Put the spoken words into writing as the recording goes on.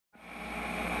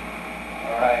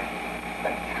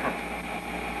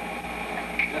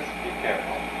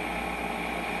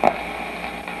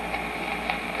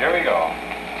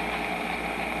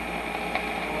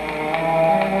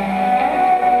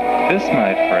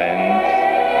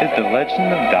friends, is the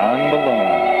Legend of Don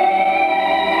Balone.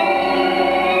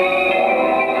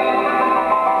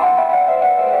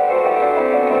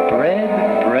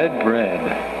 Bread,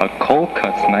 a cold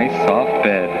cuts nice soft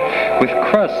bed, with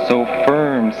crust so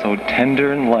firm, so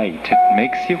tender and light, it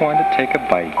makes you want to take a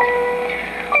bite.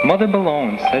 Mother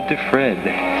Balone said to Fred,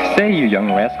 "Say, you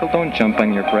young rascal, don't jump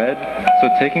on your bread." So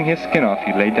taking his skin off,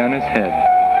 he laid down his head.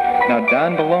 Now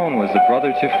Don Balone was a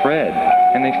brother to Fred,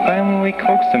 and they finally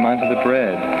coaxed him onto the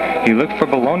bread. He looked for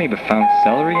bologna but found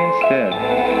celery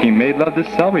instead. He made love to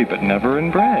celery but never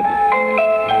in bread.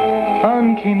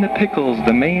 On came the pickles,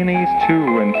 the mayonnaise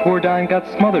too, and poor Don got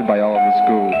smothered by all of his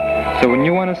goo. So when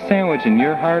you want a sandwich and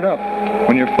you're hard up,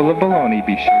 when you're full of bologna,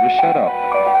 be sure to shut up.